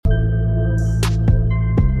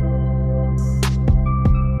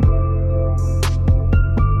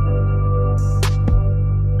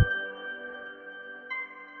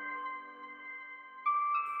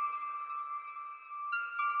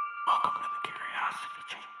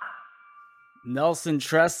Nelson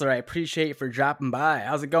Tresslers, I appreciate you for dropping by.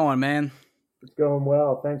 How's it going, man? It's going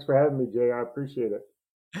well. Thanks for having me, Jay. I appreciate it.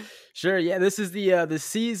 Sure, yeah. This is the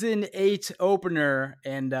season 8 opener,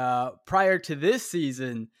 and prior to this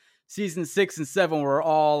season 6 and 7 were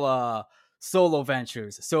all solo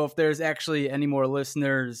ventures. So if there's actually any more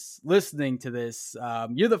listeners listening to this,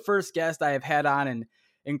 you're the first guest I have had on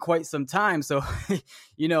in quite some time. So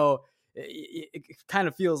you know, it kind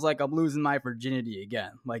of feels like I'm losing my virginity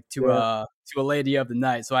again, like to a lady of the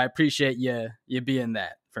night. So I appreciate you being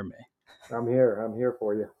that for me. I'm here. I'm here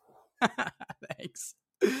for you. Thanks.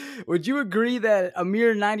 Would you agree that a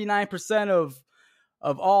mere 99%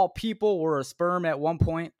 of all people were a sperm at one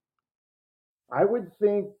point? I would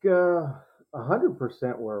think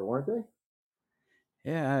 100% were, weren't they?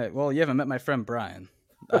 Yeah. Well, you haven't met my friend Brian.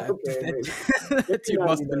 Okay, maybe That dude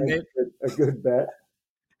must have been 99 is a good bet.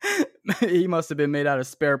 he must have been made out of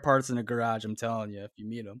spare parts in a garage. I'm telling you, if you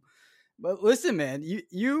meet him. But listen, man,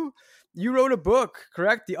 you wrote a book,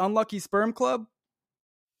 correct? The Unlucky Sperm Club.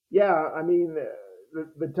 Yeah, I mean,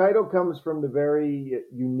 the title comes from the very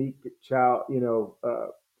unique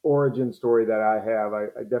origin story that I have.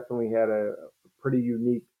 I definitely had a pretty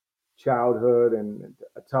unique childhood and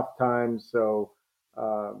a tough time. So,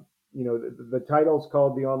 the title's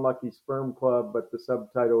called The Unlucky Sperm Club, but the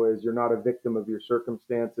subtitle is You're Not a Victim of Your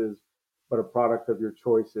Circumstances, but a Product of Your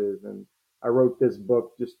Choices. And I wrote this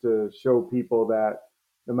book just to show people that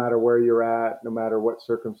no matter where you're at, no matter what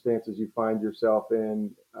circumstances you find yourself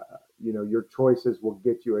in, your choices will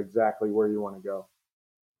get you exactly where you want to go.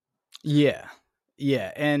 Yeah.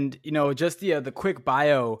 Yeah. And, just the quick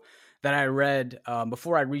bio that I read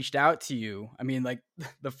before I reached out to you, I mean, like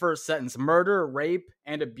the first sentence, murder, rape,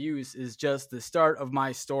 and abuse is just the start of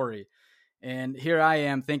my story. And here I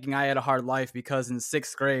am thinking I had a hard life because in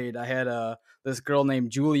 6th grade, I had this girl named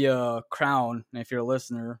Julia Crown. And if you're a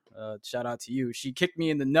listener, shout out to you. She kicked me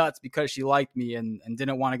in the nuts because she liked me and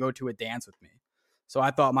didn't want to go to a dance with me. So I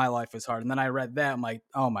thought my life was hard. And then I read that. I'm like,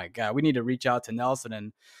 oh my God, we need to reach out to Nelson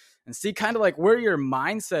and see kind of like where your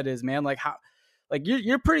mindset is, man. Like how, like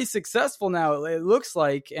you're pretty successful now, it looks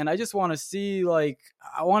like. And I just want to see, like,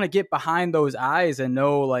 I want to get behind those eyes and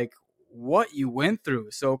know like what you went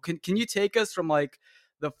through. So can you take us from like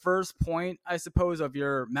the first point, I suppose, of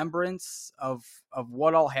your remembrance of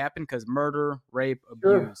what all happened? Because murder, rape,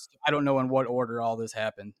 abuse. Sure. I don't know in what order all this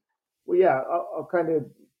happened. Well, yeah, I'll kind of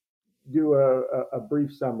do a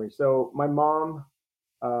brief summary. So my mom,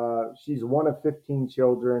 she's one of 15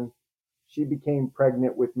 children. She became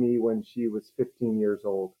pregnant with me when she was 15 years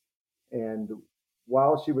old. And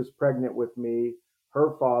while she was pregnant with me,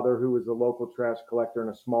 her father, who was a local trash collector in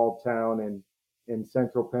a small town in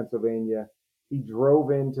central Pennsylvania, he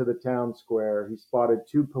drove into the town square. He spotted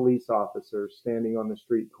 2 police officers standing on the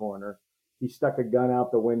street corner. He stuck a gun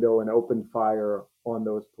out the window and opened fire on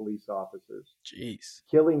those police officers. Jeez.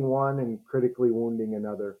 Killing one and critically wounding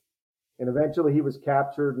another. And eventually he was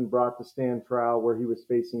captured and brought to stand trial where he was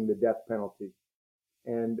facing the death penalty.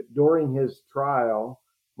 And during his trial,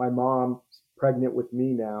 my mom, pregnant with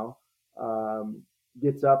me now,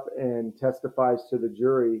 gets up and testifies to the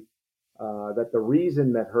jury that the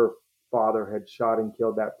reason that her father had shot and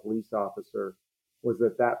killed that police officer was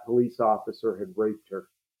that police officer had raped her.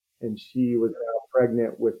 And she was now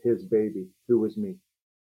pregnant with his baby, who was me.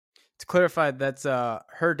 To clarify, that's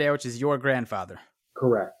her dad, which is your grandfather.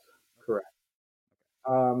 Correct.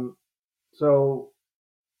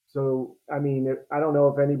 So I mean, I don't know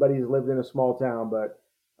if anybody's lived in a small town, but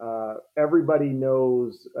everybody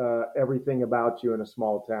knows everything about you in a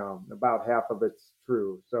small town. About half of it's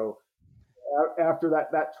true. So after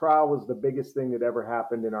that trial was the biggest thing that ever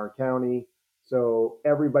happened in our county. So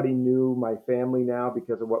everybody knew my family now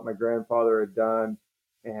because of what my grandfather had done,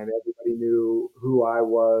 and everybody knew who I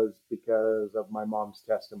was because of my mom's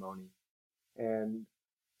testimony. And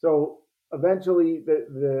so eventually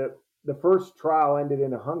the first trial ended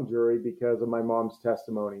in a hung jury because of my mom's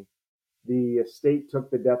testimony. The state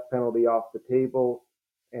took the death penalty off the table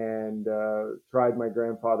and tried my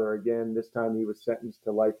grandfather again. This time he was sentenced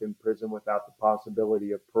to life in prison without the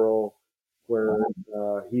possibility of parole, where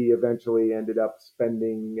he eventually ended up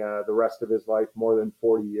spending the rest of his life, more than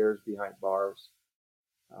 40 years, behind bars.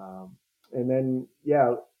 And then,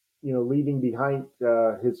 leaving behind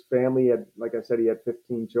his family, like I said, he had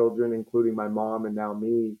 15 children, including my mom and now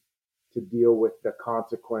me, to deal with the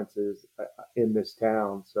consequences in this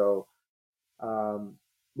town. So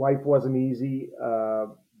life wasn't easy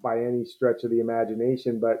by any stretch of the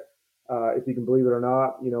imagination, but if you can believe it or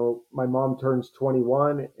not, my mom turns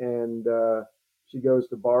 21 and she goes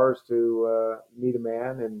to bars to meet a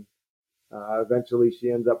man, and Eventually,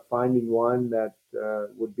 she ends up finding one that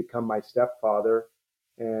would become my stepfather.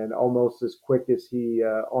 And almost as quick as he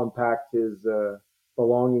unpacked his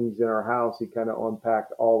belongings in our house, he kind of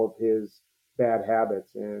unpacked all of his bad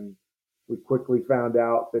habits. And we quickly found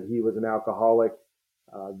out that he was an alcoholic,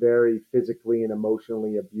 very physically and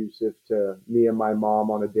emotionally abusive to me and my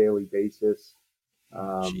mom on a daily basis.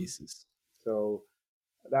 Um, Jesus. so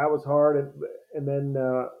that was hard. And then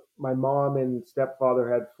my mom and stepfather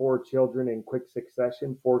had 4 children in quick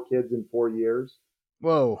succession, 4 kids in 4 years.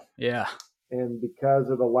 Whoa. Yeah. And because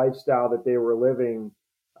of the lifestyle that they were living,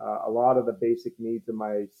 a lot of the basic needs of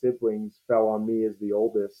my siblings fell on me as the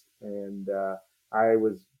oldest. And I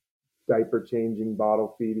was diaper changing,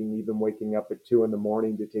 bottle feeding, even waking up at 2 in the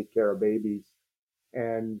morning to take care of babies.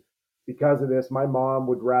 And because of this, my mom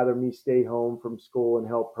would rather me stay home from school and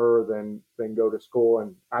help her than go to school.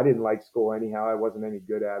 And I didn't like school anyhow. I wasn't any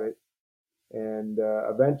good at it. And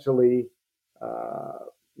eventually, uh,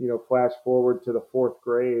 flash forward to the fourth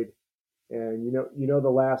grade, and the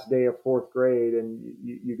last day of fourth grade, and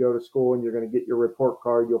you go to school and you're going to get your report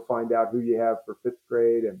card. You'll find out who you have for fifth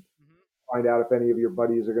grade, and find out if any of your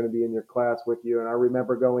buddies are going to be in your class with you. And I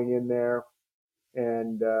remember going in there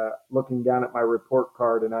and looking down at my report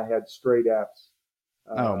card, and I had straight F's.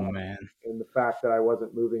 Oh Uh, man. and the fact that I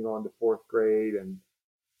wasn't moving on to fourth grade, and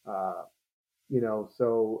uh,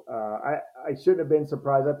 so I shouldn't have been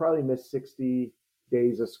surprised. I probably missed 60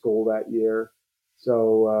 days of school that year.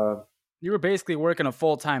 So You were basically working a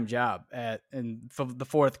full-time job in the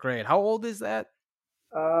fourth grade. How old is that?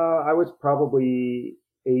 I was probably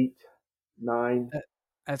 8, 9.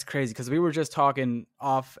 That's crazy because we were just talking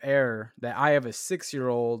off air that I have a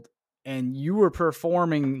 6-year-old and you were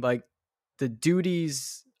performing like the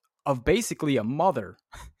duties of basically a mother.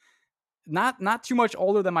 Not too much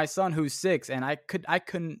older than my son who's 6, and I could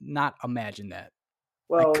not imagine that.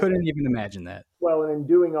 I Well, couldn't even imagine that. well, and in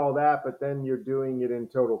doing all that, but then you're doing it in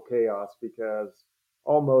total chaos because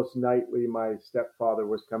almost nightly my stepfather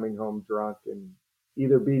was coming home drunk and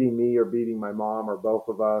either beating me or beating my mom or both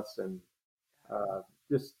of us, and uh,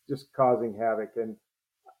 just causing havoc. And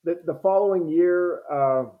the following year,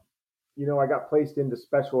 I got placed into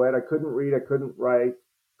special ed. I couldn't read, I couldn't write,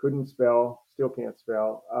 couldn't spell, still can't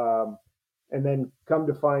spell. And then come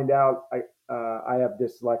to find out, I have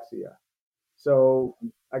dyslexia. So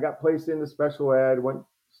I got placed into special ed,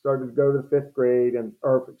 started to go to the fifth grade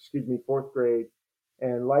or excuse me, fourth grade,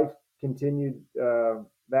 and life continued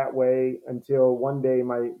that way until one day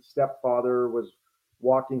my stepfather was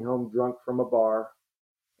walking home drunk from a bar,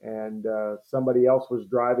 and somebody else was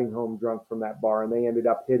driving home drunk from that bar, and they ended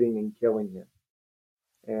up hitting and killing him.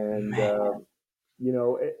 And Man. you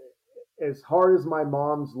know, it, as hard as my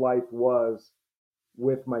mom's life was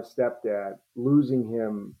with my stepdad, losing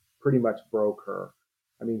him pretty much broke her.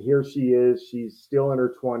 I mean, here she is. She's still in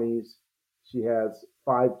her 20s. She has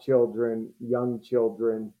 5 children, young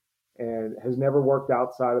children, and has never worked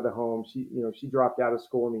outside of the home. She dropped out of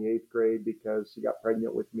school in the 8th grade because she got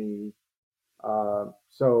pregnant with me.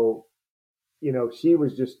 So, she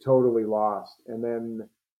was just totally lost. And then,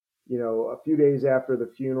 a few days after the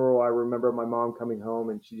funeral, I remember my mom coming home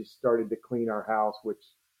and she just started to clean our house, which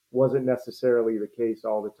wasn't necessarily the case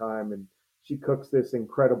all the time. And she cooks this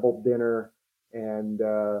incredible dinner, and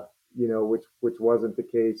which wasn't the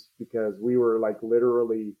case because we were like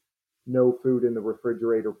literally no food in the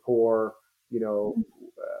refrigerator, poor.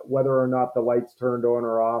 Whether or not the lights turned on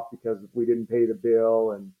or off because we didn't pay the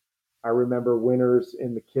bill. And I remember winters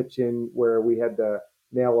in the kitchen where we had to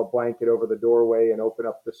nail a blanket over the doorway and open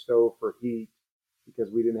up the stove for heat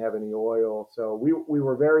because we didn't have any oil. So we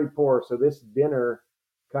were very poor. So this dinner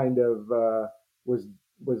kind of was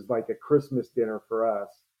was like a Christmas dinner for us.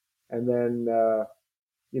 And then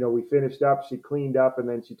we finished up. She cleaned up, and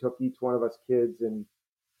then she took each one of us kids and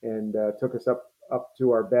took us up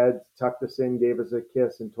to our beds, tucked us in, gave us a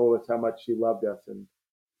kiss, and told us how much she loved us. And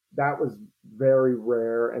that was very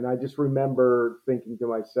rare. And I just remember thinking to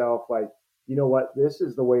myself, like, you know what, this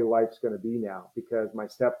is the way life's going to be now because my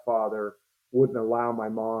stepfather wouldn't allow my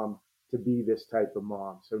mom to be this type of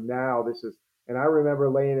mom. So now this is, and I remember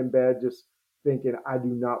laying in bed just thinking, I do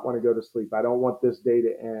not want to go to sleep. I don't want this day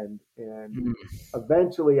to end. And Mm.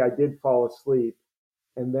 eventually I did fall asleep.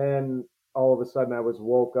 And then all of a sudden I was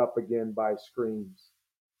woke up again by screams.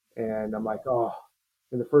 And I'm like, oh,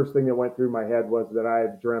 and the first thing that went through my head was that I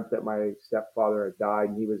had dreamt that my stepfather had died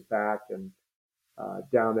and he was back and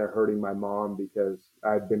down there hurting my mom because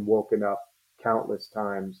I'd been woken up countless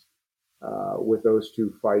times with those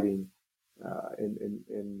two fighting.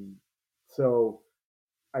 And so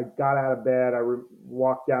I got out of bed,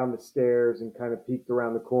 walked down the stairs and kind of peeked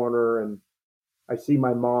around the corner, and I see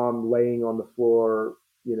my mom laying on the floor,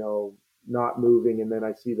 you know, not moving, and then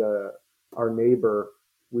I see the our neighbor.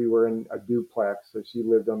 We were in a duplex, so she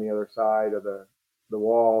lived on the other side of the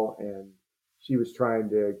wall, and she was trying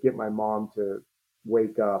to get my mom to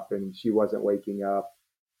wake up, and she wasn't waking up,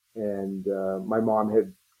 and my mom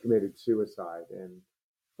had committed suicide, and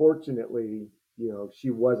fortunately, you know, she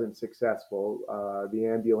wasn't successful. The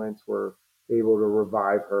ambulance were able to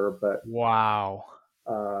revive her, but Wow.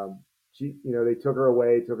 she, you know, they took her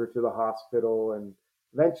away, took her to the hospital, and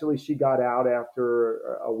eventually she got out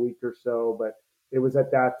after a week or so. But it was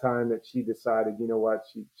at that time that she decided, you know what,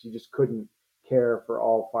 she just couldn't care for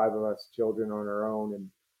all five of us children on her own,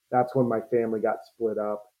 and that's when my family got split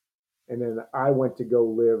up. And then I went to go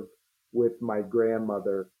live with my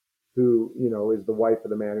grandmother, who, you know, is the wife of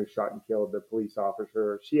the man who shot and killed the police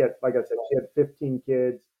officer. She had, like I said, she had 15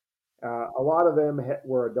 kids. A lot of them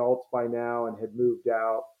were adults by now and had moved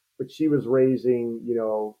out, but she was raising, you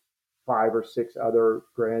know, five or six other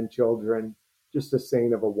grandchildren, just a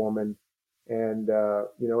saint of a woman. And,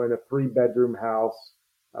 you know, in a three-bedroom house.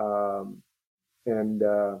 And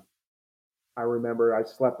I remember I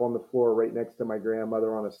slept on the floor right next to my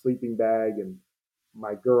grandmother on a sleeping bag, and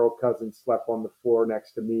my girl cousin slept on the floor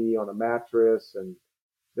next to me on a mattress, and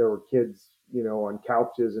there were kids, you know, on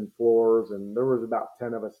couches and floors, and there was about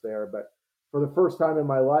 10 of us there. But for the first time in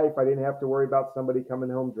my life, I didn't have to worry about somebody coming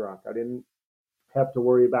home drunk. I didn't have to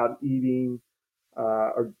worry about eating,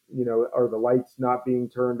 or, you know, or the lights not being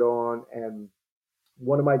turned on. And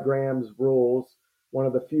one of my Graham's rules, one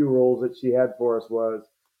of the few rules that she had for us was,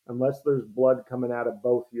 unless there's blood coming out of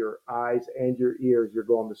both your eyes and your ears, you're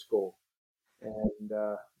going to school. And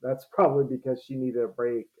that's probably because she needed a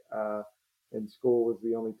break, and school was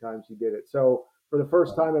the only time she did it. So for the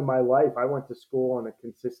first time in my life, I went to school on a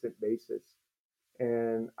consistent basis,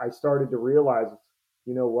 and I started to realize,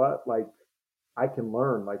 you know what, like I can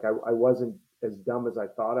learn. Like I wasn't as dumb as I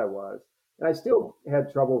thought I was, and I still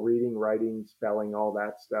had trouble reading, writing, spelling, all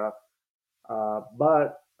that stuff.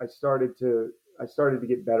 But I started to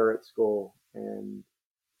get better at school, and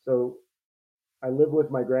so I lived with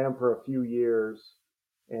my grand for a few years,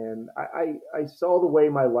 and I saw the way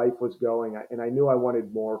my life was going, and I knew I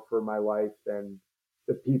wanted more for my life than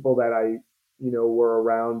the people that you know, were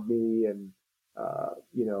around me, and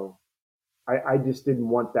you know, I just didn't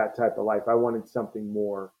want that type of life. I wanted something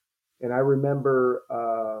more, and I remember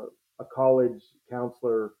a college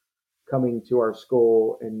counselor coming to our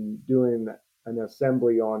school and doing an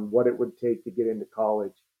assembly on what it would take to get into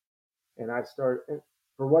college. And I start,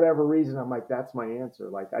 for whatever reason, I'm like, that's my answer.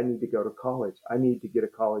 Like, I need to go to college. I need to get a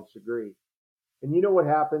college degree. And you know what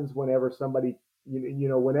happens whenever somebody, you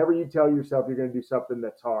know, whenever you tell yourself you're going to do something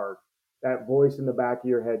that's hard, that voice in the back of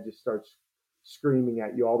your head just starts screaming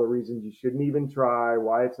at you all the reasons you shouldn't even try,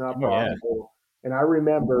 why it's not Oh yeah. possible. And I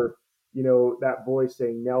remember, you know, that voice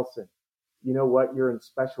saying, Nelson, you know what? You're in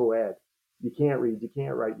special ed. You can't read, you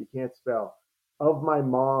can't write, you can't spell. Of my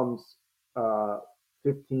mom's uh,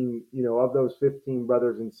 15, you know, of those 15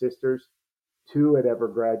 brothers and sisters, two had ever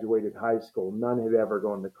graduated high school. None had ever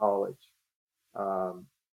gone to college. Um,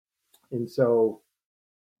 and so,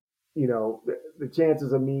 you know, the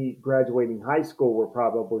chances of me graduating high school were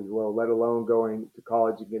probably low, let alone going to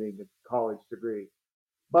college and getting a college degree.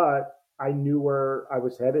 But I knew where I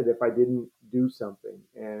was headed if I didn't do something.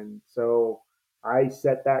 And so I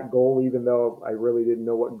set that goal, even though I really didn't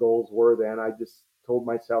know what goals were then. I just told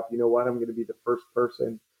myself, you know what, I'm going to be the first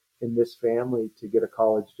person in this family to get a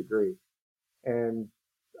college degree. And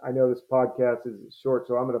I know this podcast is short,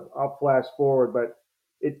 so I'll flash forward, but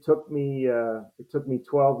it took me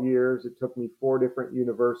 12 years. It took me four different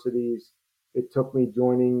universities. It took me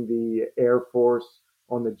joining the Air Force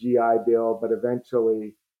on the GI Bill, but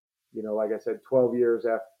eventually, you know, like I said, 12 years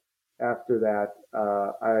after that,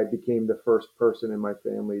 I became the first person in my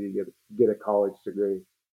family to get a college degree.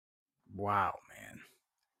 Wow, man.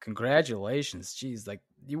 Congratulations. Jeez, like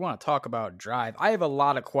you want to talk about drive. I have a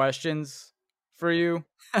lot of questions for you.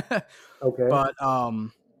 Okay. But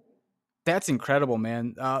that's incredible,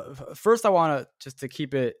 man. First I want to just to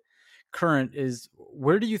keep it current is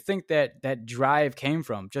where do you think that drive came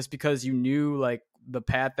from? Just because you knew like the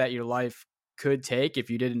path that your life could take if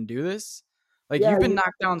you didn't do this? Like Yeah. you've been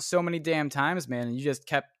knocked down so many damn times, man, and you just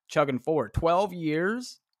kept chugging forward. 12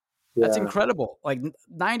 years? That's Yeah. incredible. Like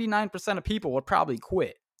 99% of people would probably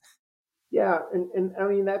quit. Yeah, and I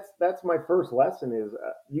mean that's my first lesson is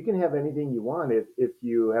you can have anything you want if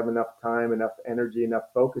you have enough time, enough energy, enough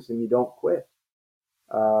focus, and you don't quit.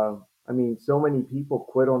 Uh, I mean, so many people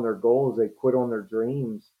quit on their goals, they quit on their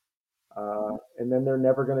dreams, and then they're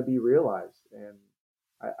never going to be realized. And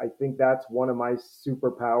I think that's one of my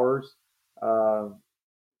superpowers. uh,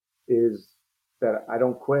 is that I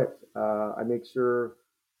don't quit. I make sure,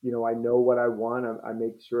 I know what I want. I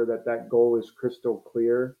make sure that that goal is crystal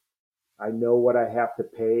clear. I know what I have to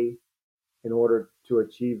pay in order to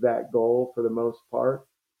achieve that goal for the most part.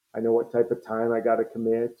 I know what type of time I got to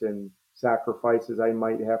commit and sacrifices I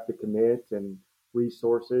might have to commit and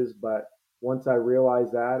resources. But once I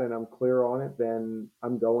realize that and I'm clear on it, then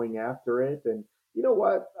I'm going after it. And you know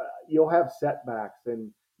what? You'll have setbacks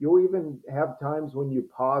and you'll even have times when you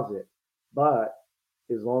pause it. But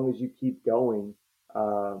as long as you keep going,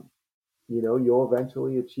 you'll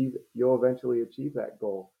eventually achieve it. You'll eventually achieve that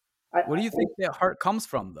goal. What do you think that heart comes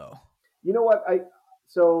from, though? You know what?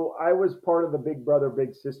 I was part of the Big Brother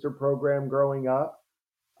Big Sister program growing up,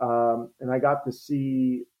 and I got to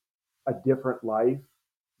see a different life.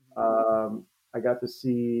 I got to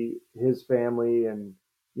see his family, and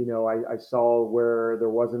I saw where there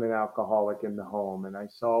wasn't an alcoholic in the home, and I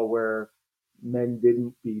saw where men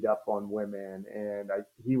didn't beat up on women, and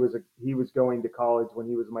he was going to college when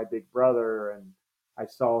he was my big brother, and I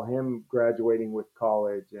saw him graduating with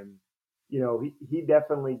college, and he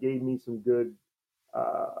definitely gave me some good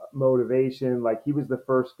motivation. Like he was the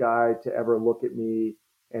first guy to ever look at me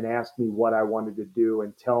and ask me what I wanted to do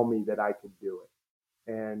and tell me that I could do it.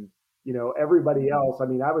 And everybody else. I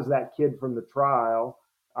mean, I was that kid from the trial.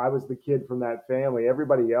 I was the kid from that family.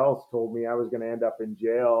 Everybody else told me I was going to end up in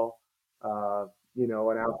jail.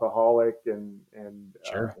 An alcoholic and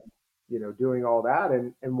Sure. doing all that.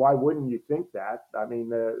 And why wouldn't you think that? I mean,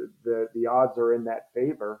 the odds are in that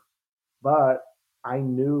favor. But I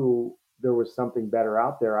knew there was something better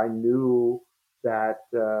out there. I knew that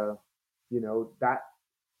that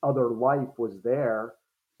other life was there,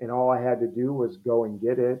 and all I had to do was go and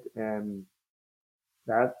get it. And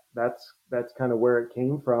that's kind of where it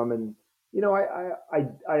came from. And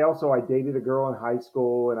I also I dated a girl in high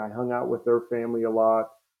school, and I hung out with their family a lot,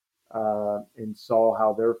 and saw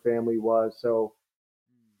how their family was. So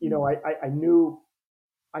I knew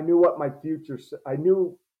what my future. I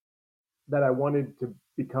knew that I wanted to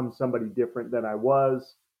become somebody different than I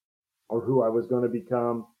was or who I was going to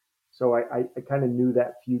become. So I kind of knew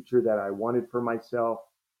that future that I wanted for myself.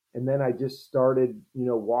 And then I just started,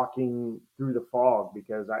 walking through the fog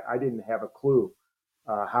because I didn't have a clue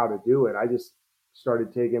how to do it. I just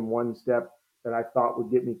started taking one step that I thought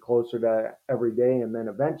would get me closer to every day. And then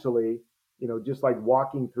eventually, just like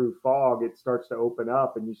walking through fog, it starts to open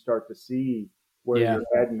up and you start to see where Yeah. you're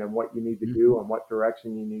heading and what you need to do and what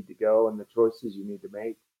direction you need to go and the choices you need to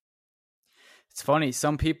make. It's funny.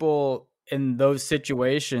 Some people in those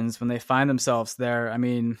situations, when they find themselves there, I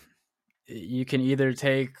mean, you can either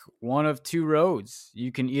take one of two roads.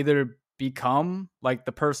 You can either become like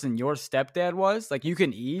the person your stepdad was, like you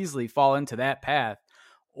can easily fall into that path,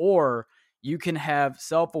 or you can have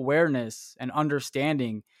self awareness and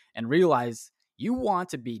understanding and realize you want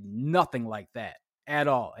to be nothing like that at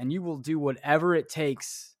all. And you will do whatever it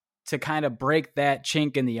takes to kind of break that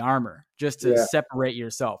chink in the armor just to Yeah. separate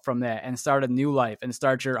yourself from that and start a new life and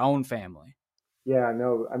start your own family. Yeah,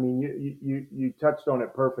 no, I mean you touched on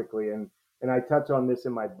it perfectly, and I touch on this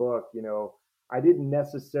in my book. I didn't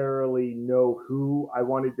necessarily know who I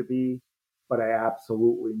wanted to be, but I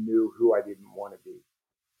absolutely knew who I didn't want to be,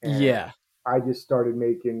 and Yeah. I just started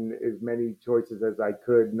making as many choices as I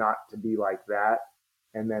could not to be like that,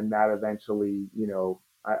 and then that eventually,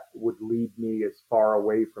 would lead me as far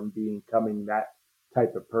away from becoming that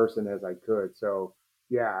type of person as I could. So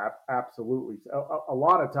yeah, absolutely. A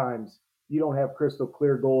lot of times you don't have crystal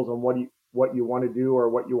clear goals on what you want to do or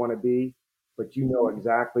what you want to be, but you know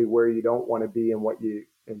exactly where you don't want to be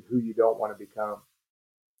and who you don't want to become.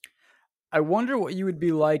 I wonder what you would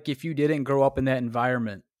be like if you didn't grow up in that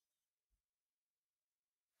environment.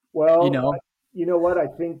 You Well, know? you know what? I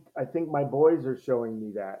think my boys are showing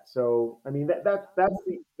me that. So I mean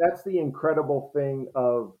that's the incredible thing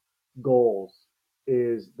of goals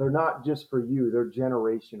is they're not just for you; they're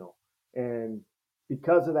generational. And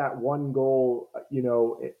because of that one goal,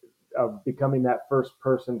 of becoming that first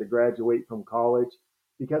person to graduate from college,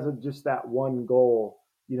 because of just that one goal,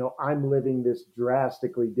 I'm living this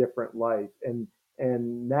drastically different life. And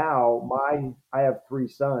now I have three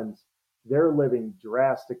sons, they're living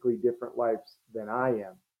drastically different lives than I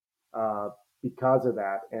am, uh, because of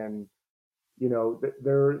that. And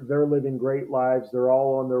they're living great lives. They're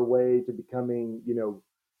all on their way to becoming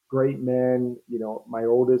great men. My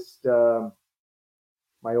oldest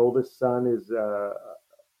son is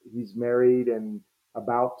he's married and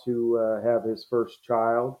about to have his first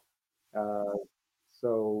child. Uh,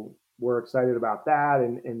 so we're excited about that,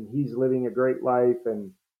 and he's living a great life.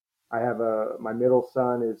 And I have my middle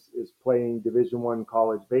son is playing Division I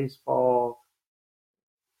college baseball,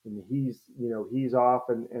 and he's off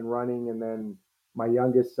and running. And then my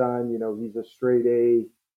youngest son, he's a straight A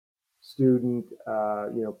student,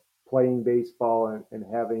 playing baseball and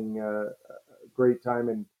having a great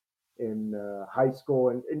time in high school,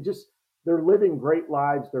 and just they're living great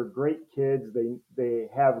lives. They're great kids. They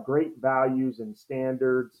have great values and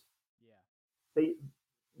standards. Yeah. They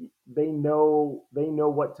they know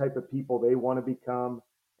what type of people they want to become,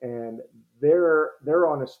 and they're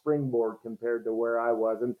on a springboard compared to where I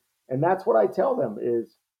was. And that's what I tell them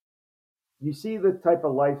is, you see the type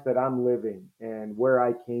of life that I'm living and where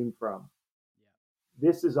I came from. Yeah.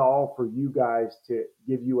 This is all for you guys to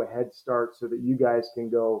give you a head start so that you guys can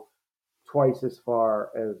go twice as far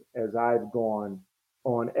as I've gone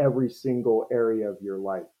on every single area of your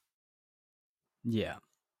life. Yeah.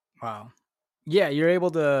 Wow. Yeah, you're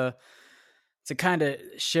able to kind of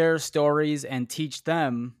share stories and teach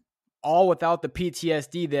them all without the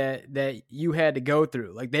PTSD that you had to go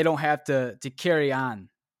through. Like they don't have to carry on,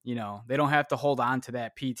 they don't have to hold on to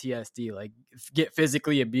that PTSD, like get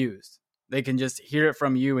physically abused. They can just hear it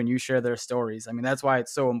from you and you share their stories. I mean, that's why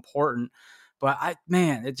it's so important. But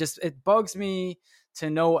it bugs me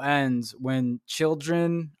to no ends when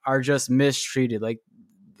children are just mistreated. Like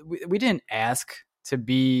we didn't ask to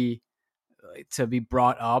be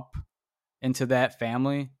brought up into that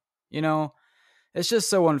family, you know? It's just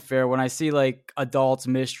so unfair when I see like adults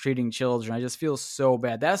mistreating children. I just feel so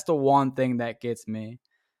bad. That's the one thing that gets me,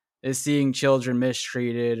 is seeing children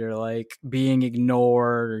mistreated or like being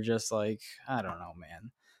ignored or just like, I don't know,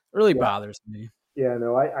 man. It really Yeah, bothers me. yeah,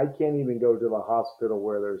 no, I can't even go to the hospital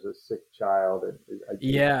where there's a sick child. And I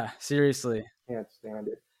Yeah, seriously. can't stand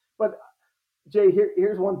it. But Jay,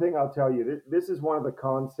 here's one thing I'll tell you. This is one of the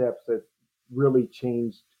concepts that really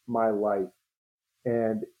changed my life.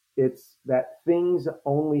 And it's that things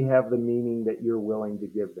only have the meaning that you're willing to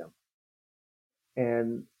give them.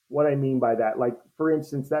 And what I mean by that, like for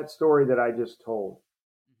instance, that story that I just told,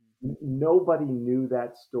 nobody knew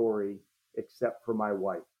that story except for my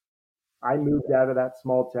wife. I moved out of that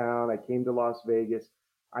small town. I came to Las Vegas.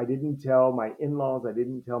 I didn't tell my in laws. I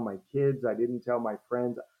didn't tell my kids. I didn't tell my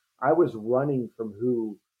friends. I was running from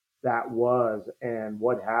who that was and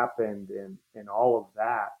what happened and all of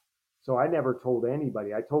that. So I never told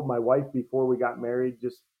anybody. I told my wife before we got married,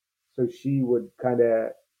 just so she would kind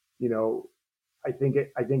of, you know, I think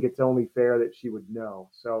it's only fair that she would know.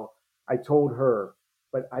 So I told her,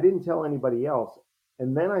 but I didn't tell anybody else.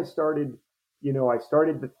 And then I started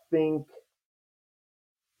to think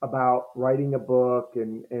about writing a book,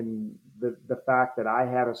 and the fact that I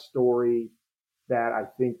had a story that I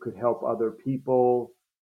think could help other people.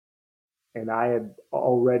 And I had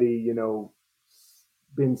already,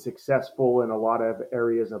 been successful in a lot of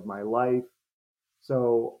areas of my life.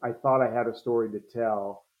 So I thought I had a story to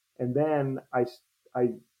tell. And then I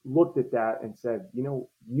looked at that and said, you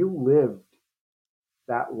lived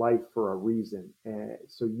that life for a reason. And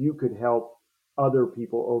so you could help other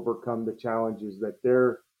people overcome the challenges that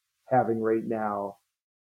they're having right now,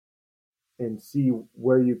 and see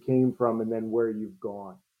where you came from and then where you've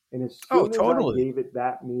gone. And as Oh, soon as I totally. gave it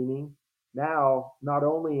that meaning, now not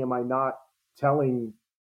only am I not telling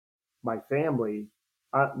my family,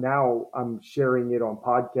 now I'm sharing it on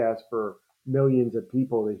podcasts for millions of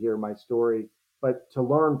people to hear my story, but to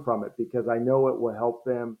learn from it, because I know it will help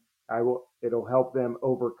them. It'll help them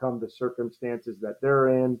overcome the circumstances that they're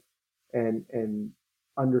in, and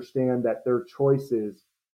understand that their choices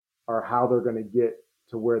are how they're going to get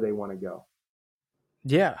to where they want to go.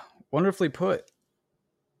 Yeah, wonderfully put.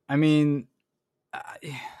 I mean,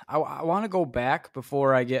 I want to go back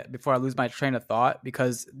before I lose my train of thought,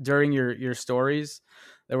 because during your stories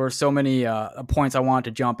there were so many points I wanted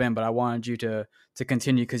to jump in, but I wanted you to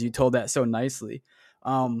continue because you told that so nicely.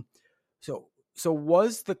 Um, so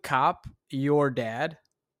was the cop your dad?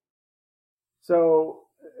 So,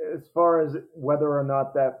 as far as whether or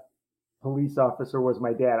not that police officer was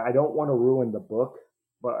my dad, I don't want to ruin the book,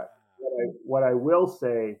 but what I will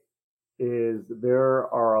say is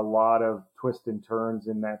there are a lot of twists and turns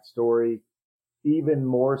in that story. Even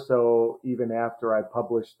more so, even after I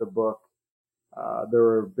published the book,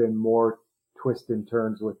 there have been more twists and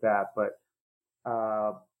turns with that. But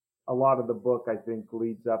uh, a lot of the book, I think,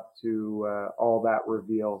 leads up to all that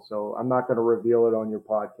reveal. So I'm not going to reveal it on your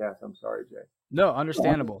podcast. I'm sorry, Jay. No,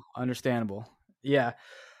 understandable. Yeah.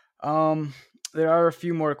 Um, there are a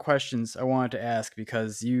few more questions I wanted to ask,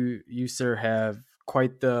 because you sir have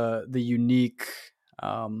quite the unique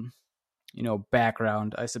um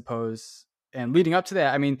background, I suppose. And leading up to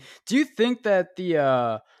that, I mean, do you think that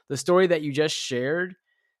the story that you just shared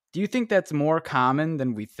Do you think that's more common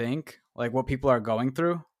than we think? Like what people are going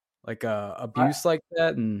through, like I, abuse like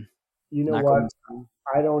that, and you know not what? going through?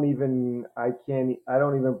 I don't even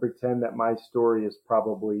pretend that my story is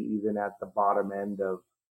probably even at the bottom end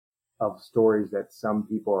of stories that some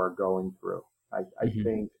people are going through.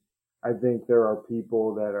 Hmm. I think there are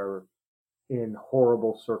people that are in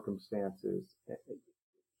horrible circumstances,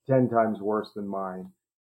 10 times worse than mine,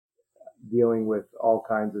 dealing with all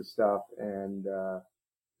kinds of stuff. And,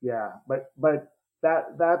 yeah, but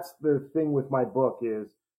that's the thing with my book is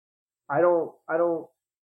I don't, I don't,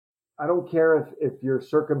 I don't care if your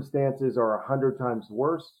circumstances are 100 times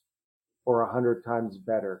worse or 100 times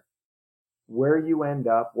better. Where you end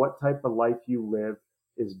up, what type of life you live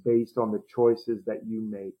is based on the choices that you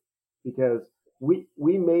make. Because we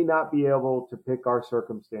may not be able to pick our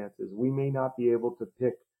circumstances. We may not be able to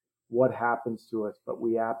pick what happens to us, but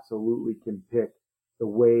we absolutely can pick the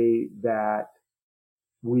way that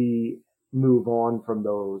we move on from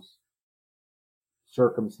those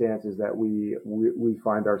circumstances that we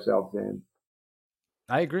find ourselves in.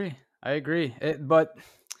 I agree. I agree. But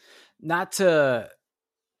not to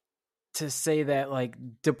say that like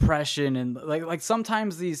depression and like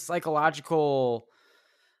sometimes these psychological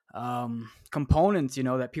components,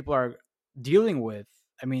 that people are dealing with,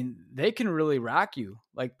 I mean, they can really rock you.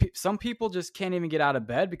 Like some people just can't even get out of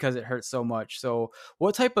bed because it hurts so much. So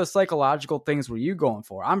what type of psychological things were you going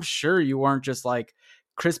for? I'm sure you weren't just like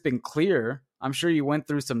crisp and clear. I'm sure you went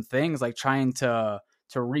through some things like trying to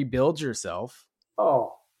rebuild yourself.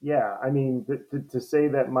 Oh, yeah. I mean, to say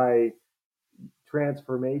that my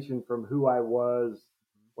transformation from who I was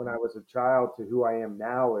when I was a child to who I am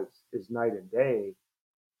now is night and day.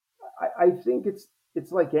 I think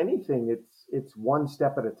it's like anything. It's one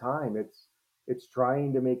step at a time. It's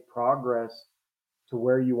trying to make progress to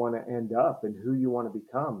where you want to end up and who you want to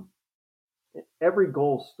become. Every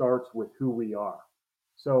goal starts with who we are.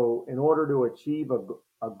 So in order to achieve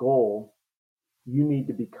a goal, you need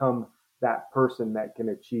to become that person that can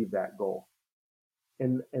achieve that goal.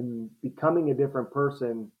 And becoming a different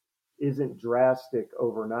person isn't drastic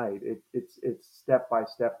overnight. It's step by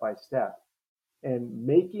step by step. And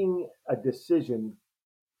making a decision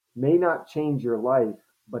may not change your life,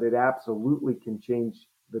 but it absolutely can change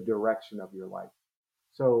the direction of your life.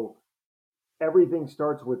 So everything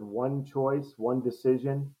starts with one choice, one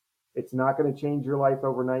decision. It's not going to change your life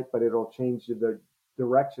overnight, but it'll change the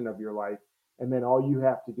direction of your life. And then all you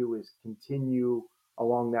have to do is continue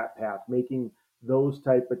along that path, making those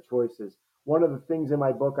type of choices. One of the things in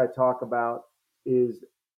my book I talk about is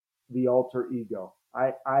the alter ego.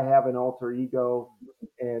 I have an alter ego,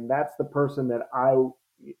 and that's the person that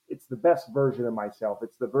it's the best version of myself.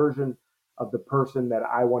 It's the version of the person that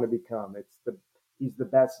I want to become. He's the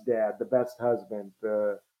best dad, the best husband,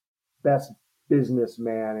 the best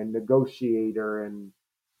businessman and negotiator, and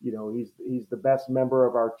he's the best member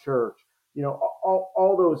of our church.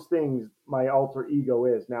 All those things my alter ego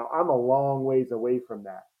is. Now I'm a long ways away from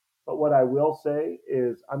that, but what I will say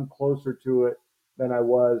is I'm closer to it than I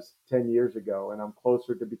was 10 years ago, and I'm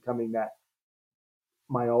closer to becoming that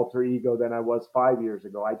my alter ego than I was 5 years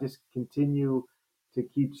ago. I just continue to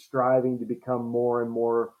keep striving to become more and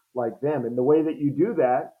more like them. And the way that you do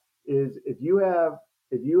that is if you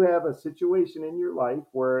have a situation in your life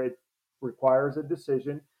where it requires a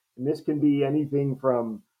decision, and this can be anything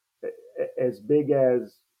from as big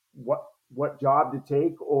as what job to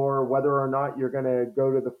take or whether or not you're going to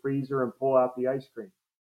go to the freezer and pull out the ice cream.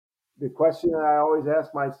 The question that I always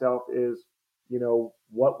ask myself is,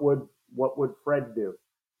 what would Fred do?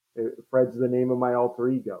 Fred's the name of my alter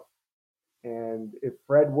ego. And if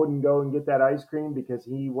Fred wouldn't go and get that ice cream because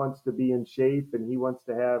he wants to be in shape and he wants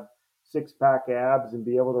to have six pack abs and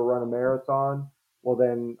be able to run a marathon, well,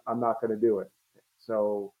 then I'm not going to do it.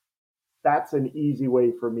 So that's an easy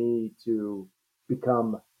way for me to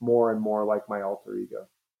become more and more like my alter ego.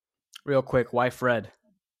 Real quick, why Fred?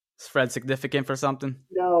 Is Fred significant for something?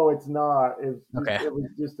 No, it's not. Okay. It was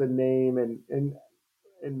just a name,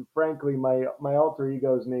 and frankly, my alter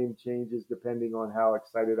ego's name changes depending on how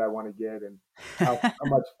excited I want to get and how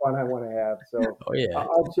much fun I want to have. So Oh yeah.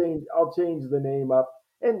 I'll change the name up.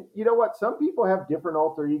 And you know what? Some people have different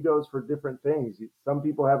alter egos for different things. Some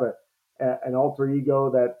people have an alter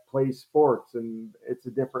ego that plays sports and it's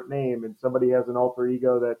a different name, and somebody has an alter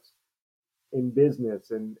ego that's in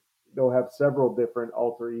business and they'll have several different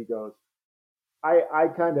alter egos. I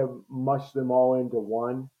kind of mush them all into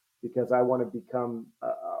one because I want to become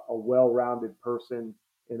a well-rounded person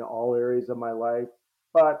in all areas of my life.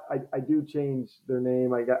 But I do change their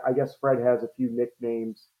name. I guess Fred has a few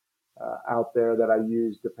nicknames out there that I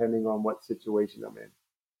use depending on what situation I'm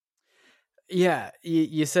in. Yeah,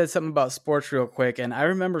 you said something about sports real quick, and I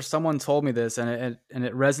remember someone told me this, and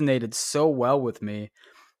it resonated so well with me.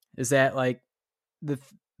 Is that like the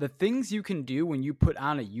things you can do when you put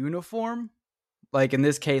on a uniform, like in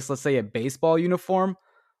this case, let's say a baseball uniform,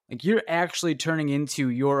 like you're actually turning into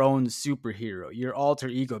your own superhero, your alter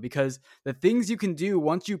ego, because the things you can do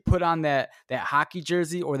once you put on that hockey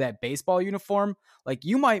jersey or that baseball uniform, like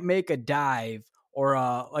you might make a dive or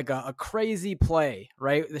a crazy play,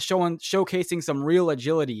 right? Showcasing some real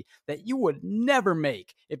agility that you would never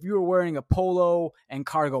make if you were wearing a polo and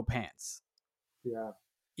cargo pants. Yeah.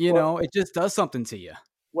 You Well, know, it just does something to you.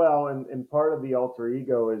 and part of the alter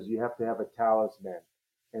ego is you have to have a talisman,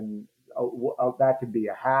 and that could be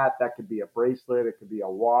a hat, that could be a bracelet, it could be a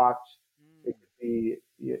watch, it could be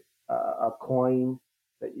a coin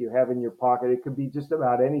that you have in your pocket. It could be just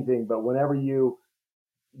about anything. But whenever you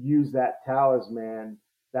use that talisman,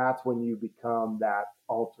 that's when you become that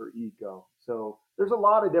alter ego. So there's a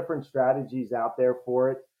lot of different strategies out there for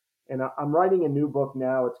it. And I'm writing a new book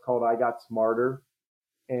now. It's called I Got Smarter,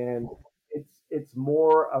 and it's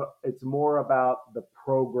more about the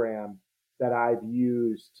program that I've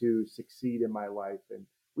used to succeed in my life. And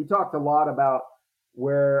we talked a lot about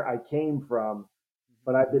where I came from,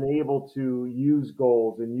 but I've been able to use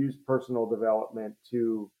goals and use personal development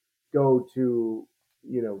to go to,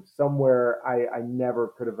 somewhere I never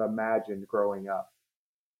could have imagined growing up.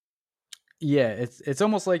 Yeah, it's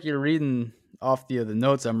almost like you're reading off the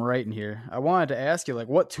notes I'm writing here. I wanted to ask you, like,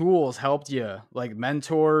 what tools helped you, like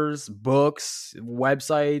mentors, books,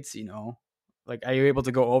 websites, like, are you able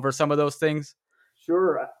to go over some of those things?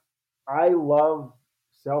 Sure, I love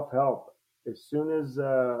self help. As soon as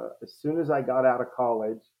I got out of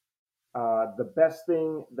college, the best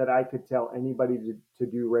thing that I could tell anybody to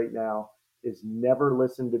do right now is never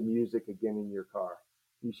listen to music again in your car.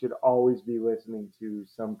 You should always be listening to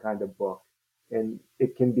some kind of book, and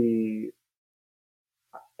it can be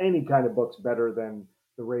any kind of books better than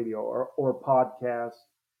the radio or podcasts,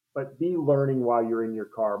 but be learning while you're in your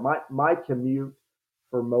car. My commute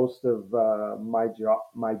for most of my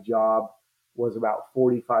job was about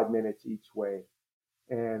 45 minutes each way.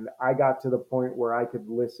 And I got to the point where I could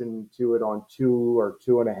listen to it on 2 or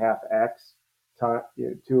 2.5x time,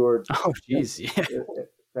 two or Oh, geez, yeah.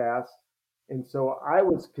 fast. And so I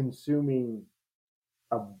was consuming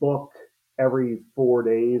a book every 4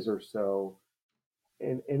 days or so,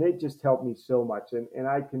 and it just helped me so much. And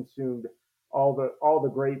I consumed all the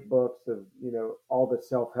great books of all the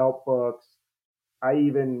self help books. I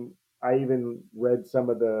even read some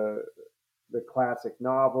of the classic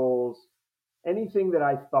novels, anything that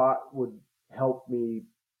I thought would help me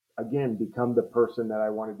again become the person that I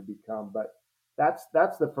wanted to become. But that's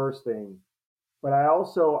the first thing. But I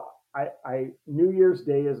also I New Year's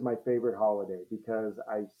Day is my favorite holiday because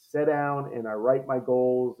I sit down and I write my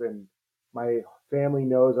goals, and my family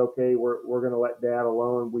knows, okay, we're going to let dad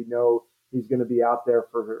alone. We know he's going to be out there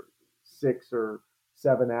for 6 or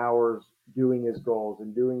 7 hours doing his goals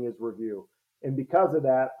and doing his review. And because of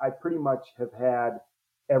that, I pretty much have had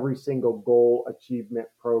every single goal achievement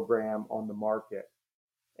program on the market.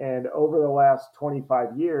 And over the last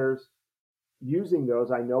 25 years, using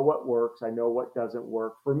those, I know what works, I know what doesn't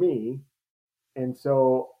work for me. And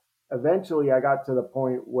so eventually I got to the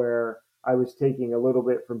point where I was taking a little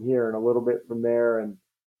bit from here and a little bit from there, and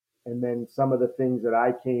then some of the things that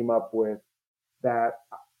I came up with that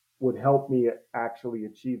would help me actually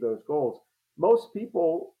achieve those goals. Most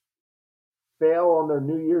people fail on their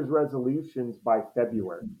New Year's resolutions by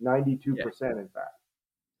February, Yeah. 92%, in fact.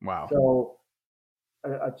 Wow. So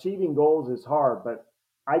achieving goals is hard, but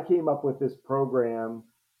I came up with this program.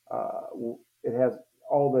 It has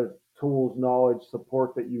all the tools, knowledge,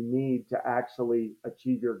 support that you need to actually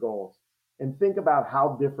achieve your goals. And think about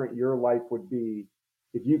how different your life would be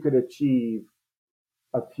if you could achieve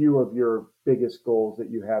a few of your biggest goals that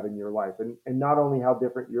you have in your life. And not only how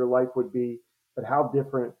different your life would be, but how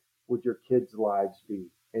different would your kids' lives be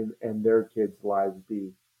and their kids' lives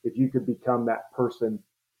be if you could become that person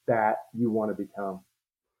that you want to become.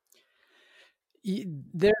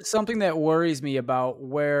 There's something that worries me about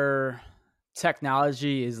where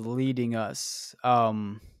technology is leading us.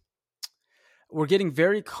 We're getting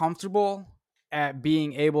very comfortable at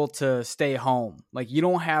being able to stay home. Like you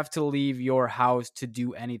don't have to leave your house to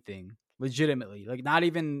do anything legitimately. Like not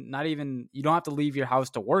even you don't have to leave your house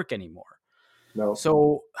to work anymore. No,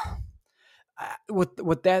 So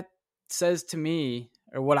what that says to me,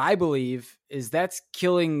 or what I believe, is that's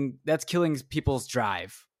killing people's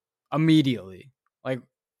drive immediately. Like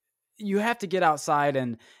you have to get outside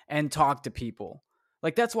and talk to people.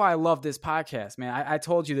 Like, that's why I love this podcast, man. I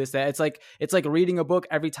told you this, that it's like reading a book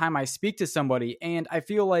every time I speak to somebody. And I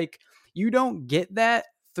feel like you don't get that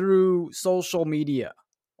through social media,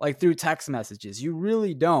 like through text messages. You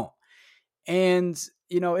really don't. And,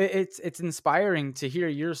 it's inspiring to hear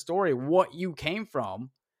your story, what you came from,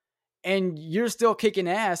 and you're still kicking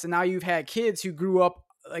ass. And now you've had kids who grew up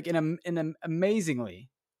like amazingly,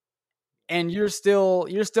 and you're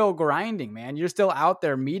still grinding, man. You're still out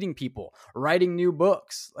there meeting people, writing new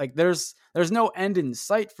books. Like, there's no end in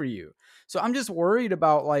sight for you. So I'm just worried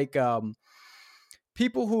about like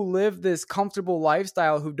people who live this comfortable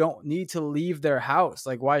lifestyle who don't need to leave their house.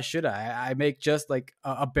 Like, why should I make just like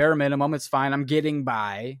a bare minimum? It's fine. I'm getting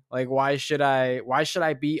by. Like, why should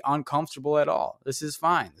I be uncomfortable at all? This is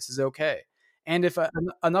fine. This is okay. And if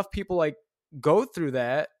enough people like go through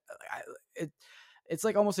that, it, it's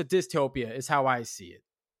like almost a dystopia is how I see it.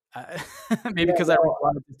 Maybe Yeah, because I read a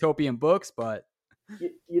lot of dystopian books, but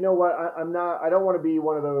you know what? I'm not. I don't want to be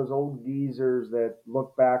one of those old geezers that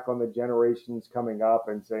look back on the generations coming up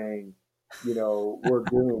and saying, we're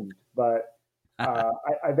doomed. But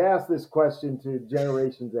I've asked this question to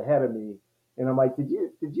generations ahead of me, and I'm like, did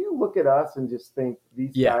you look at us and just think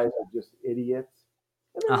these yeah. guys are just idiots?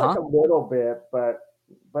 And then like Uh-huh. a little bit, but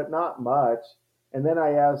not much. And then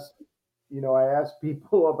I asked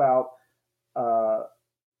people about uh,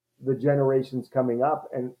 the generations coming up,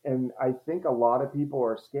 and I think a lot of people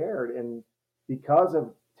are scared, and because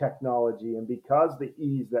of technology and because the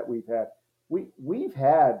ease that we've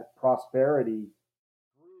had prosperity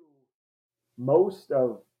through most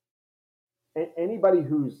of anybody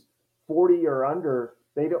who's 40 or under.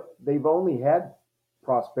 They've only had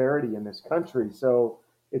prosperity in this country, so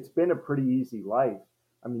it's been a pretty easy life.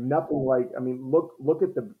 I mean, nothing like. I mean, look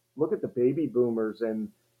at the baby boomers and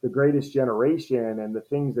the greatest generation and the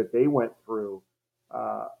things that they went through.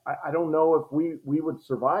 I don't know if we would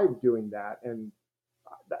survive doing that. And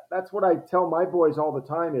that's what I tell my boys all the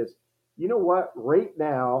time is, you know what? Right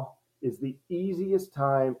now is the easiest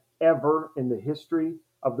time ever in the history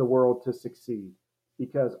of the world to succeed,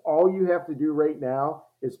 because all you have to do right now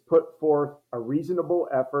is put forth a reasonable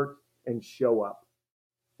effort and show up,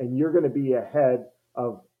 and you're going to be ahead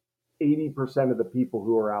of 80% of the people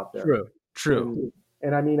who are out there. True. True.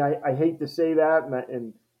 And I mean, I hate to say that,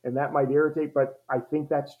 and that might irritate, but I think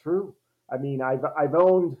that's true. I mean, I've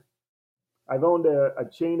owned a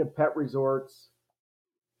chain of pet resorts,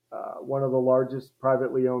 one of the largest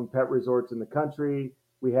privately owned pet resorts in the country.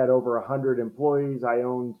 We had over 100 employees. I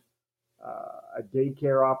owned a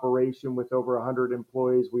daycare operation with over 100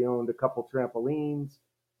 employees. We owned a couple trampolines,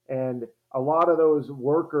 and a lot of those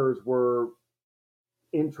workers were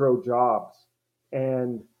intro jobs.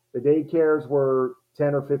 And the daycares were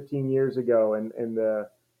 10 or 15 years ago, and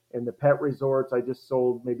the pet resorts I just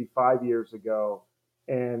sold maybe 5 years ago,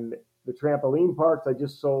 and the trampoline parks I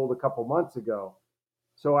just sold a couple months ago.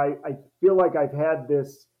 So I feel like I've had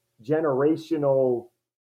this generational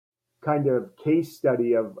kind of case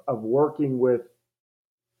study of working with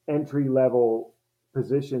entry level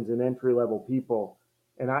positions and entry level people.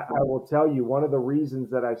 And I will tell you, one of the reasons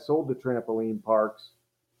that I sold the trampoline parks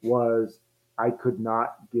was I could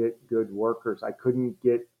not get good workers. I couldn't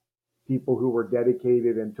get people who were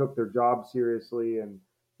dedicated and took their job seriously. And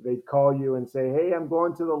they'd call you and say, "Hey, I'm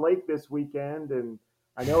going to the lake this weekend, and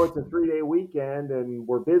I know it's a 3-day weekend, and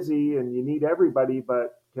we're busy, and you need everybody,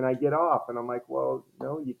 but can I get off?" And I'm like, "Well,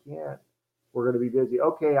 no, you can't. We're going to be busy."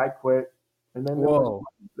 "Okay, I quit." And then Whoa.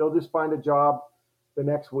 they'll just find a job the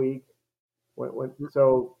next week.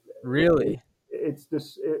 So it, Really? it's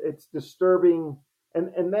disturbing.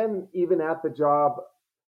 And then even at the job,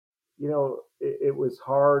 it was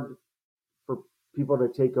hard for people to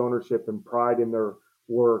take ownership and pride in their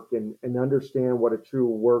work, and understand what a true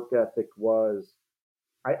work ethic was.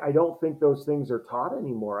 I don't think those things are taught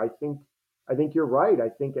anymore. I think you're right. I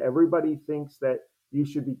think everybody thinks that you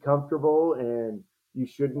should be comfortable and you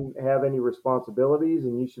shouldn't have any responsibilities,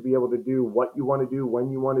 and you should be able to do what you want to do when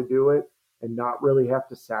you want to do it and not really have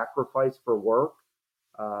to sacrifice for work.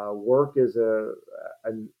 Work is a,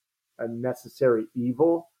 a necessary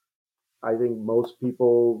evil. I think most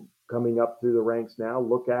people coming up through the ranks now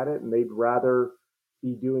look at it and they'd rather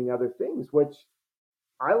be doing other things, which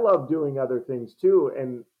I love doing other things too.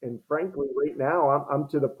 And frankly, right now I'm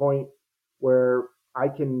to the point where I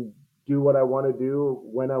can do what I want to do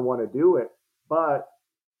when I want to do it, but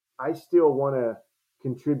I still want to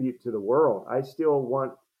contribute to the world. I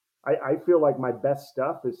feel like my best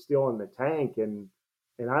stuff is still in the tank, and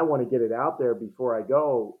I want to get it out there before I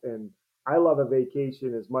go. And I love a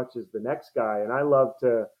vacation as much as the next guy, and I love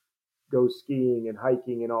to go skiing and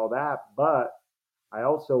hiking and all that, but I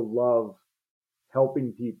also love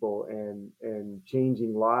helping people and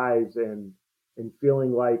changing lives and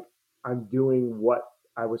feeling like I'm doing what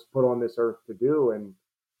I was put on this earth to do. And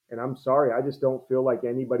I'm sorry, I just don't feel like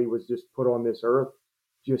anybody was just put on this earth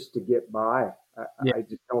just to get by. I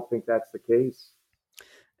just don't think that's the case.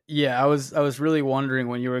 Yeah, I was really wondering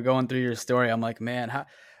when you were going through your story. I'm like, man,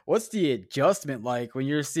 what's the adjustment like when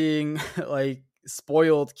you're seeing like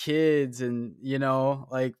spoiled kids and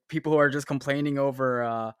like people who are just complaining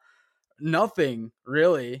over nothing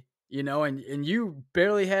really, and you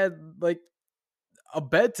barely had like a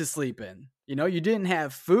bed to sleep in. You didn't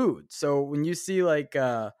have food. So when you see like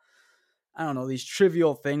I don't know, these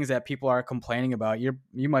trivial things that people are complaining about, you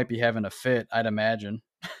might be having a fit, I'd imagine.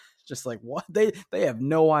 Just like what they have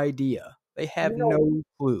no idea. They have You know, no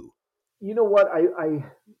clue. you know what?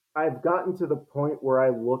 I've gotten to the point where I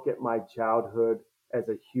look at my childhood as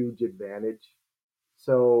a huge advantage.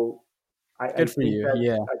 So I Good for think you. that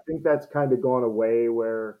Yeah. I think that's kind of gone away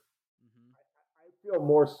where Mhm. I feel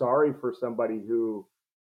more sorry for somebody who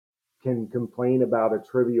can complain about a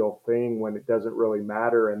trivial thing when it doesn't really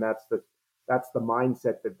matter, and that's the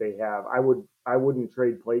mindset that they have. I wouldn't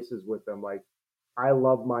trade places with them. Like, I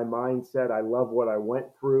love my mindset. I love what I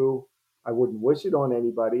went through. I wouldn't wish it on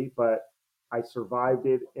anybody, but I survived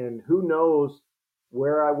it, and who knows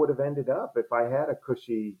where I would have ended up if I had a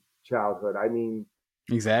cushy childhood. I mean,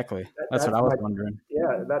 Exactly. That's what that's I was my wondering.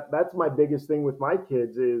 yeah, that's my biggest thing with my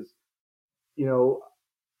kids is, you know,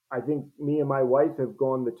 I think me and my wife have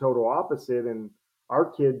gone the total opposite, and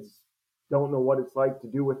our kids don't know what it's like to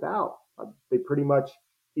do without. They pretty much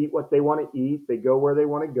eat what they want to eat. They go where they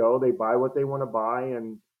want to go. They buy what they want to buy,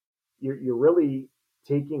 and you're really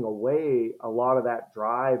taking away a lot of that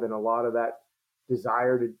drive and a lot of that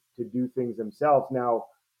desire to do things themselves. Now,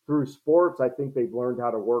 through sports, I think they've learned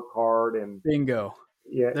how to work hard and Bingo.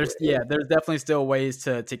 yeah, There's definitely still ways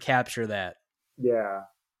to capture that. yeah.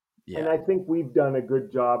 And Yeah. I think we've done a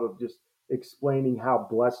good job of just explaining how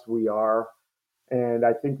blessed we are. And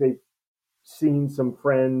I think they've seen some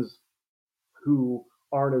friends who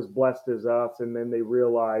aren't as blessed as us, and then they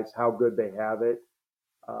realize how good they have it.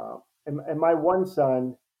 Uh, and my one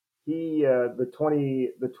son, he the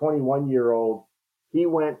 21-year old, he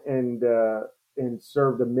went and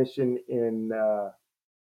served a mission in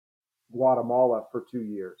Guatemala for 2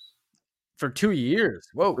 years. For 2 years.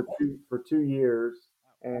 Whoa. For 2 years,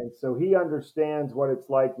 and so he understands what it's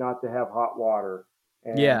like not to have hot water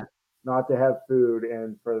Yeah. and not to have food,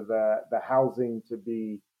 and for the housing to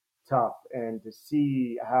be tough, and to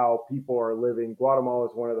see how people are living. Guatemala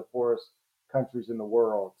is one of the poorest countries in the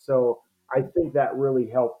world, so I think that really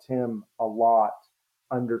helped him a lot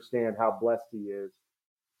understand how blessed he is.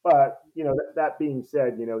 But that being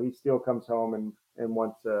said, he still comes home and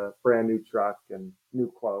wants a brand new truck and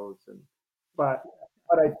new clothes, and but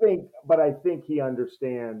but I think he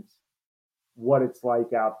understands what it's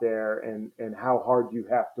like out there, and how hard you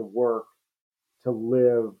have to work to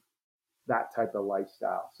live that type of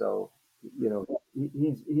lifestyle. So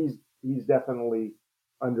he's definitely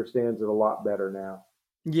understands it a lot better now.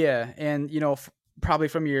 Yeah, and probably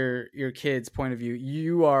from your kid's point of view,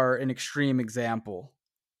 you are an extreme example.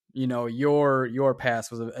 Your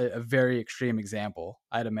past was a very extreme example,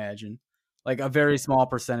 I'd imagine. Like a very small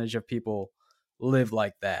percentage of people live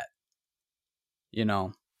like that, you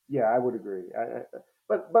know. Yeah, I would agree.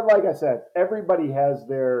 But like I said, everybody has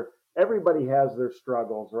their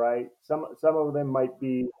struggles, right? Some of them might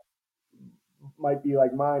be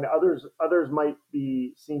like mine. Others might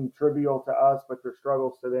be seem trivial to us, but they're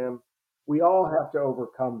struggles to them. We all have to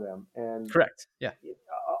overcome them, and Correct. Yeah.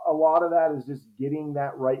 a lot of that is just getting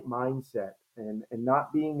that right mindset and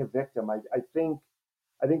not being a victim. I think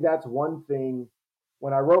that's one thing.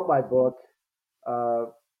 When I wrote my book, uh,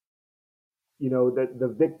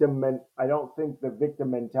 the victim I don't think the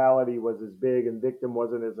victim mentality was as big, and victim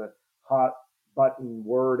wasn't as a hot button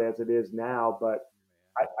word as it is now. But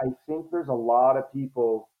I think there's a lot of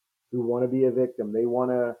people who want to be a victim. They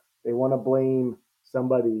want to blame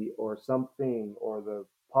somebody or something, or the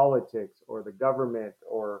politics or the government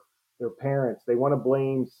or their parents. They want to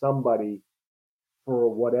blame somebody for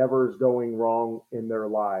whatever's going wrong in their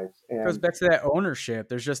lives. Goes And back to that ownership.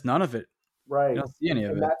 There's just none of it. You right, don't see any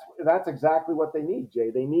of and it. that's exactly what they need, Jay.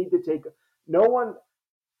 They need to take no one.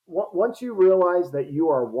 Once you realize that you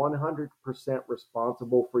are 100%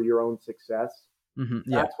 responsible for your own success, Yeah.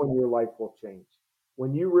 that's when your life will change.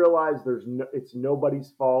 When you realize it's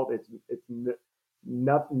nobody's fault. It's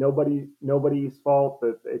not nobody's fault.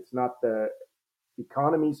 That it's not the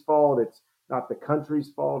economy's fault. It's not the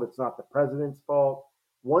country's fault. It's not the president's fault.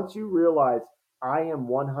 Once you realize I am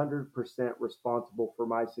 100% responsible for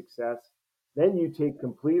my success, Then you take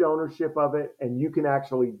complete ownership of it and you can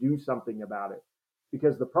actually do something about it.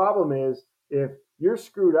 Because the problem is, if you're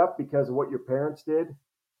screwed up because of what your parents did,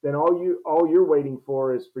 then all you're waiting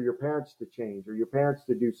for is for your parents to change, or your parents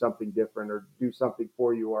to do something different, or do something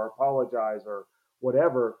for you, or apologize, or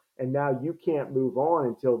whatever. And now you can't move on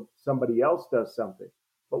until somebody else does something.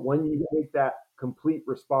 But when you take that complete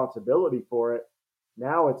responsibility for it,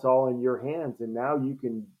 now it's all in your hands, and now you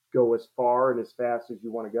can go as far and as fast as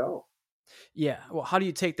you want to go. Yeah. Well, how do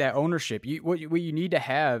you take that ownership? What you need to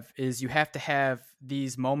have is you have to have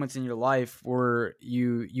these moments in your life where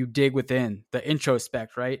you dig within, the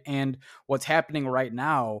introspect, right? And what's happening right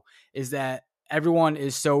now is that everyone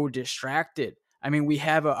is so distracted. I mean, we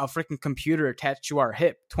have a freaking computer attached to our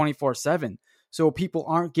hip 24/7. So people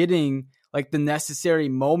aren't getting like the necessary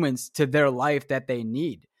moments to their life that they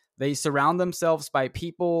need. They surround themselves by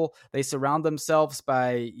people, they surround themselves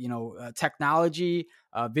by, technology,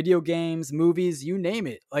 video games, movies, you name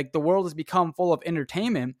it. Like the world has become full of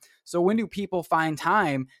entertainment. So when do people find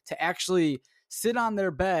time to actually sit on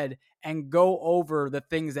their bed and go over the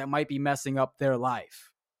things that might be messing up their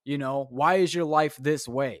life? Why is your life this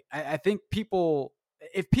way? I think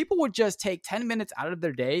if people would just take 10 minutes out of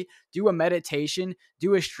their day, do a meditation,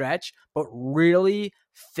 do a stretch, but really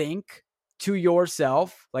think to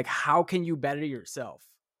yourself, like, how can you better yourself?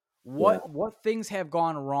 Yeah. What things have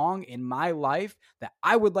gone wrong in my life that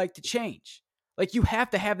I would like to change? Like, you have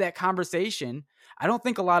to have that conversation. I don't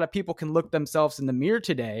think a lot of people can look themselves in the mirror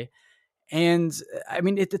today. And I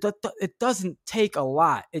mean, it doesn't take a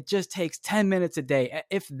lot. It just takes 10 minutes a day,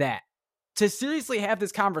 if that, to seriously have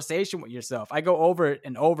this conversation with yourself. I go over it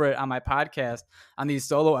and over it on my podcast, on these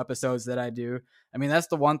solo episodes that I do. I mean, that's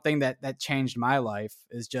the one thing that changed my life,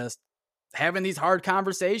 is just having these hard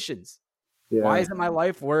conversations. Why Yeah. isn't my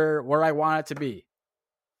life where I want it to be?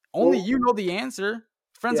 Only Well, you know the answer.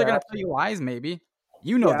 Friends are yeah, going to tell you lies, maybe.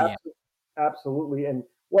 You know yeah, the answer. absolutely. And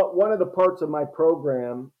one of the parts of my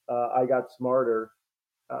program, I got smarter.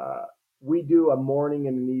 Uh, we do a morning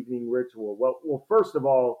and an evening ritual. Well, first of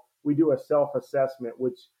all, we do a self-assessment,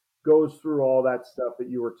 which goes through all that stuff that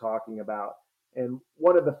you were talking about. And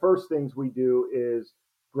one of the first things we do is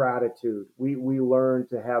gratitude. We learn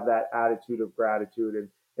to have that attitude of gratitude,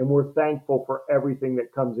 and we're thankful for everything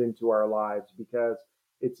that comes into our lives, because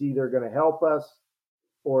it's either going to help us,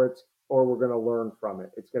 or we're going to learn from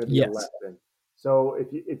it. It's going to be a Yes. lesson. So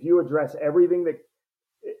if you address everything that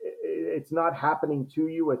it's not happening to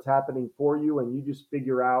you, it's happening for you, and you just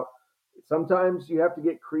figure out. Sometimes you have to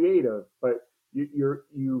get creative, but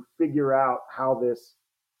you figure out how this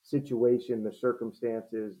situation, the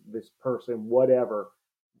circumstances, this person, whatever,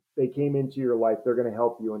 they came into your life, they're going to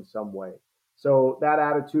help you in some way. So that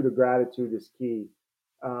attitude of gratitude is key.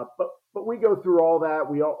 But we go through all that.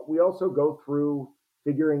 We also go through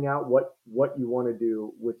figuring out what you want to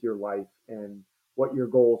do with your life and what your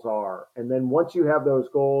goals are. And then once you have those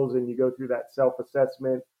goals and you go through that self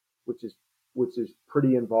assessment, which is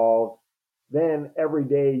pretty involved, then every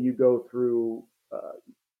day you go through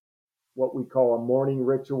what we call a morning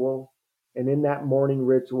ritual. And in that morning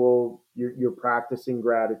ritual, you're practicing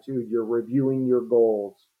gratitude. You're reviewing your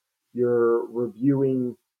goals. You're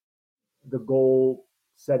reviewing the goal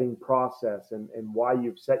setting process, and why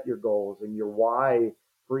you've set your goals, and your why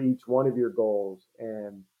for each one of your goals,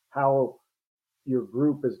 and how your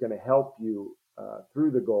group is going to help you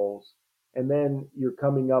through the goals. And then you're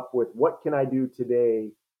coming up with, what can I do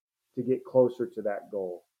today to get closer to that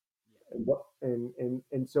goal?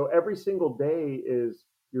 And so every single day is,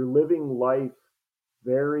 you're living life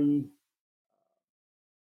very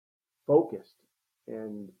focused,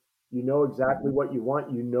 and you know exactly what you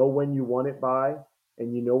want, you know when you want it by,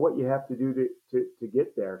 and you know what you have to do to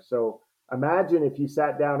get there. So imagine if you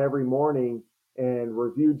sat down every morning and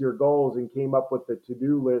reviewed your goals and came up with the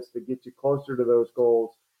to-do list to get you closer to those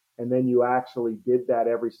goals, and then you actually did that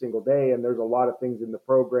every single day. And there's a lot of things in the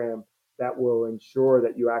program that will ensure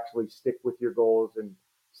that you actually stick with your goals and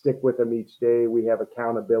stick with them each day. We have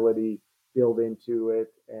accountability built into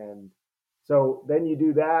it. And so then you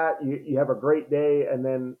do that, you have a great day. And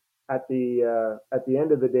then at the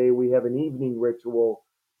end of the day, we have an evening ritual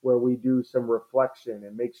where we do some reflection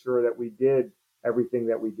and make sure that we did everything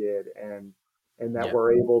that we did, and that Yeah.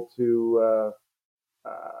 we're able to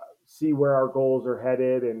see where our goals are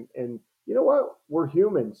headed. And you know what? We're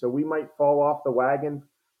human, so we might fall off the wagon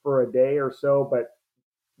for a day or so, but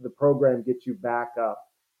the program gets you back up.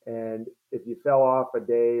 And if you fell off a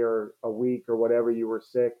day or a week or whatever, you were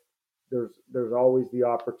sick, there's always the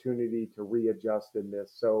opportunity to readjust in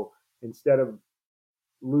this. So instead of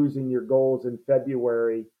losing your goals in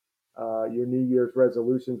February, your New Year's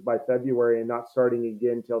resolutions by February and not starting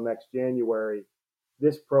again till next January.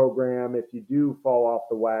 This program, if you do fall off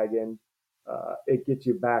the wagon, it gets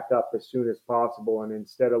you back up as soon as possible. And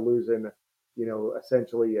instead of losing,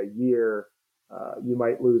 essentially a year, you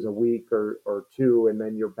might lose a week or two, and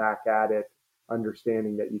then you're back at it,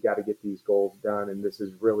 understanding that you got to get these goals done. And this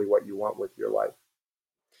is really what you want with your life.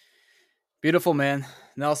 Beautiful, man.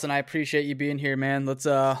 Nelson, I appreciate you being here, man.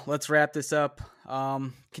 Let's wrap this up.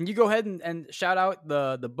 Can you go ahead and shout out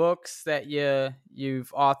the books that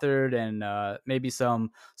you've authored, and maybe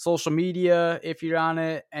some social media if you're on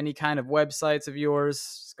it, any kind of websites of yours?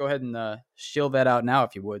 Just go ahead and shield that out now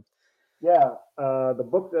if you would. Yeah, the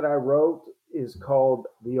book that I wrote is called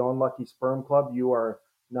The Unlucky Sperm Club. You are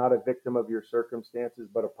not a victim of your circumstances,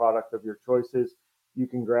 but a product of your choices. You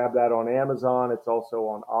can grab that on Amazon. It's also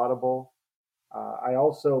on Audible. I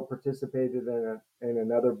also participated in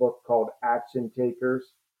another book called Action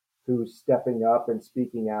Takers, Who's Stepping Up and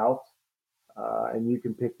Speaking Out. And you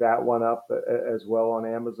can pick that one up as well on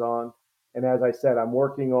Amazon. And as I said, I'm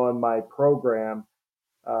working on my program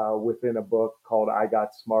within a book called I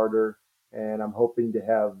Got Smarter. And I'm hoping to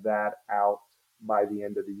have that out by the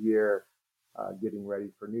end of the year, getting ready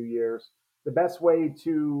for New Year's. The best way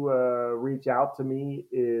to reach out to me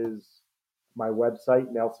is my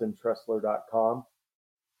website, nelsontressler.com,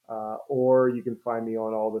 or you can find me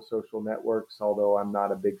on all the social networks, although I'm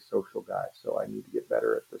not a big social guy, so I need to get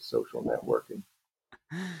better at the social networking.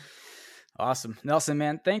 Awesome. Nelson,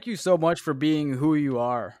 man, thank you so much for being who you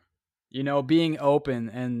are, being open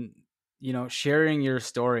and, sharing your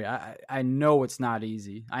story. I know it's not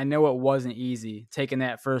easy. I know it wasn't easy taking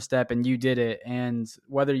that first step, and you did it. And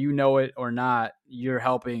whether you know it or not, you're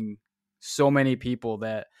helping so many people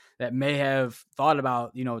that may have thought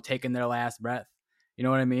about, taking their last breath. You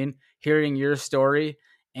know what I mean? Hearing your story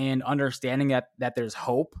and understanding that there's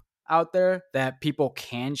hope out there, that people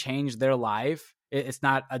can change their life. It's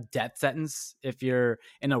not a death sentence if you're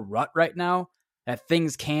in a rut right now, that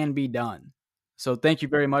things can be done. So thank you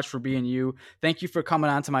very much for being you. Thank you for coming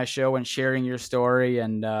onto my show and sharing your story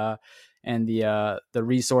and the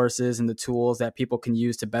resources and the tools that people can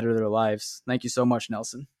use to better their lives. Thank you so much,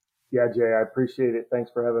 Nelson. Yeah, Jay, I appreciate it. Thanks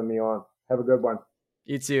for having me on. Have a good one.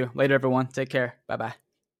 You too. Later, everyone. Take care. Bye-bye.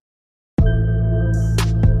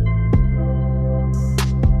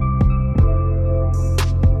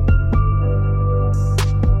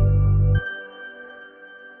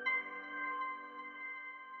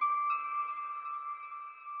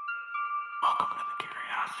 Welcome to the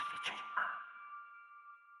Curiosity Chamber.